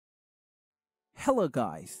Hello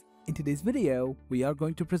guys, in today's video, we are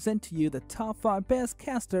going to present to you the top 5 best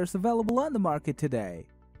casters available on the market today.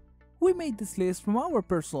 We made this list from our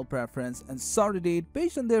personal preference and sorted it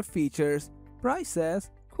based on their features, prices,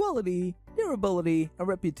 quality, durability, and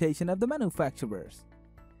reputation of the manufacturers.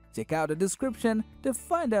 Check out the description to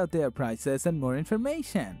find out their prices and more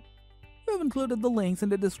information. We've included the links in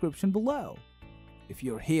the description below. If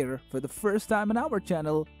you're here for the first time on our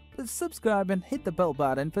channel, please subscribe and hit the bell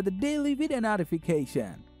button for the daily video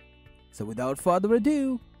notification. So without further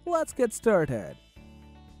ado, let's get started.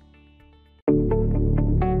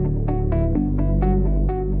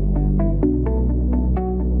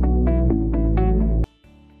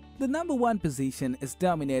 The number 1 position is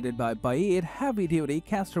dominated by Bayite heavy-duty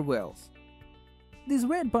caster wheels. These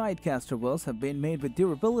red Bayite caster wheels have been made with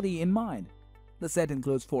durability in mind. The set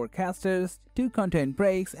includes 4 casters, 2 contained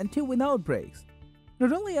brakes, and 2 without brakes.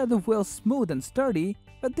 Not only are the wheels smooth and sturdy,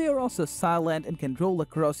 but they are also silent and can roll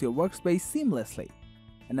across your workspace seamlessly.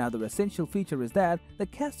 Another essential feature is that the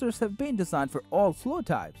casters have been designed for all floor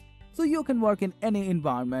types, so you can work in any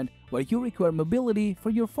environment where you require mobility for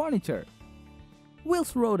your furniture.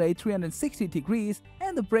 Wheels rotate 360 degrees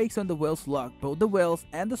and the brakes on the wheels lock both the wheels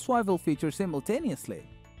and the swivel feature simultaneously.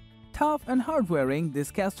 Tough and hard-wearing, these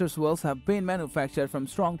casters wheels have been manufactured from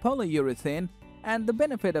strong polyurethane, and the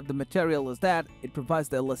benefit of the material is that it provides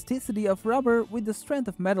the elasticity of rubber with the strength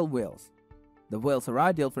of metal wheels. The wheels are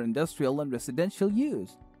ideal for industrial and residential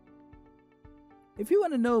use. If you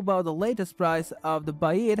want to know about the latest price of the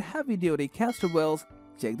Bayite heavy-duty caster wheels,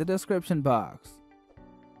 check the description box.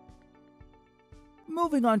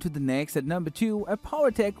 Moving on to the next, at number 2, a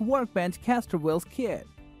POWERTEC Workbench caster wheels kit.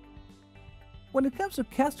 When it comes to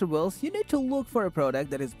caster wheels, you need to look for a product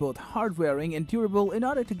that is both hard-wearing and durable in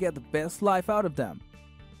order to get the best life out of them.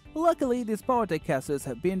 Luckily, these POWERTEC casters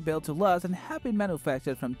have been built to last and have been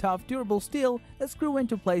manufactured from tough, durable steel that screw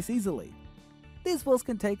into place easily. These wheels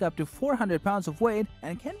can take up to 400 pounds of weight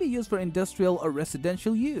and can be used for industrial or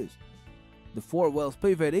residential use. The 4 wheels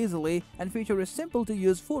pivot easily and feature a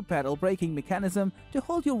simple-to-use foot pedal braking mechanism to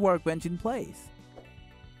hold your workbench in place.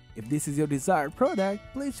 If this is your desired product,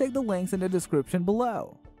 please check the links in the description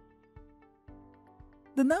below.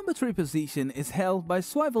 The number 3 position is held by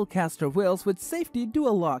Swivel caster wheels with safety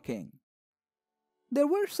dual locking. There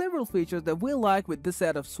were several features that we like with this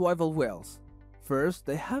set of swivel wheels. First,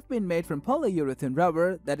 they have been made from polyurethane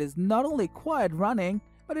rubber that is not only quiet running,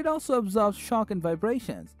 but it also absorbs shock and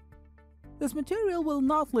vibrations. This material will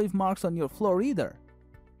not leave marks on your floor either.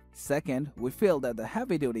 Second, we feel that the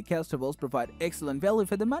heavy-duty caster wheels provide excellent value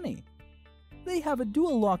for the money. They have a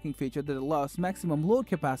dual locking feature that allows maximum load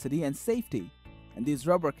capacity and safety, and these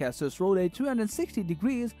rubber casters rotate 360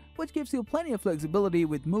 degrees, which gives you plenty of flexibility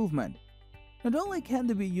with movement. Not only can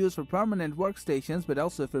they be used for permanent workstations but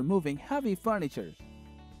also for moving heavy furniture.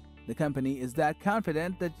 The company is that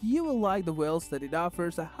confident that you will like the wheels that it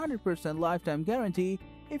offers a 100% lifetime guarantee.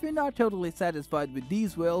 If you're not totally satisfied with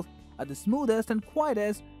these wheels, are the smoothest and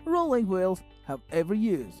quietest rolling wheels have ever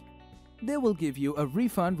used. They will give you a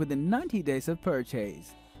refund within 90 days of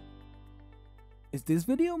purchase. Is this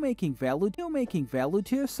video making value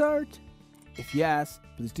to your search? If yes,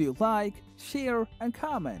 please do like, share, and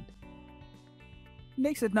comment.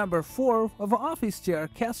 Next, at number 4, of office chair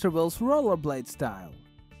caster wheels rollerblade style.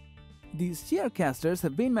 These chair casters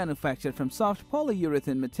have been manufactured from soft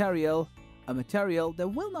polyurethane material, a material that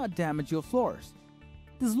will not damage your floors.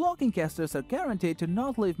 These locking casters are guaranteed to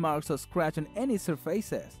not leave marks or scratch on any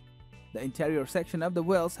surfaces. The interior section of the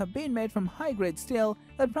wheels have been made from high-grade steel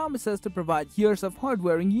that promises to provide years of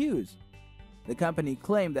hard-wearing use. The company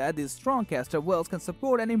claimed that these strong caster wheels can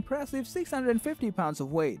support an impressive 650 pounds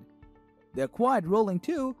of weight. They are quite rolling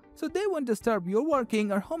too, so they won't disturb your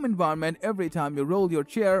working or home environment every time you roll your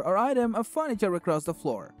chair or item of furniture across the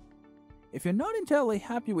floor. If you're not entirely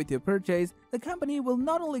happy with your purchase, the company will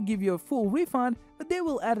not only give you a full refund, but they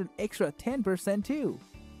will add an extra 10% too.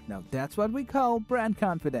 Now that's what we call brand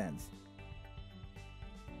confidence.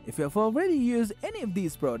 If you have already used any of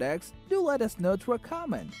these products, do let us know through a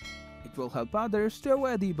comment. It will help others to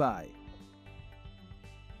worthy buy.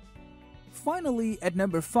 Finally, at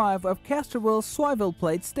number 5 of caster wheel swivel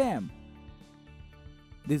plate stem.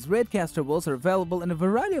 These red caster wheels are available in a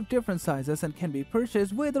variety of different sizes and can be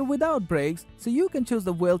purchased with or without brakes, so you can choose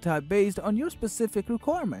the wheel type based on your specific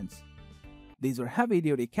requirements. These are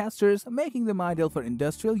heavy-duty casters, making them ideal for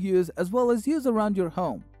industrial use as well as use around your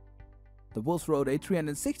home. The wheels rotate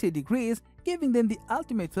 360 degrees, giving them the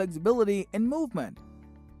ultimate flexibility and movement.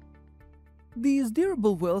 These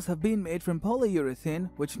durable wheels have been made from polyurethane,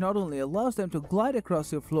 which not only allows them to glide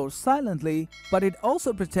across your floor silently, but it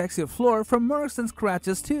also protects your floor from marks and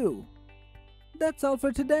scratches too. that's all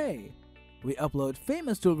for today. We upload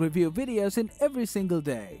famous tool review videos in every single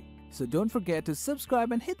day, so don't forget to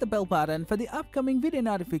subscribe and hit the bell button for the upcoming video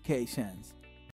notifications.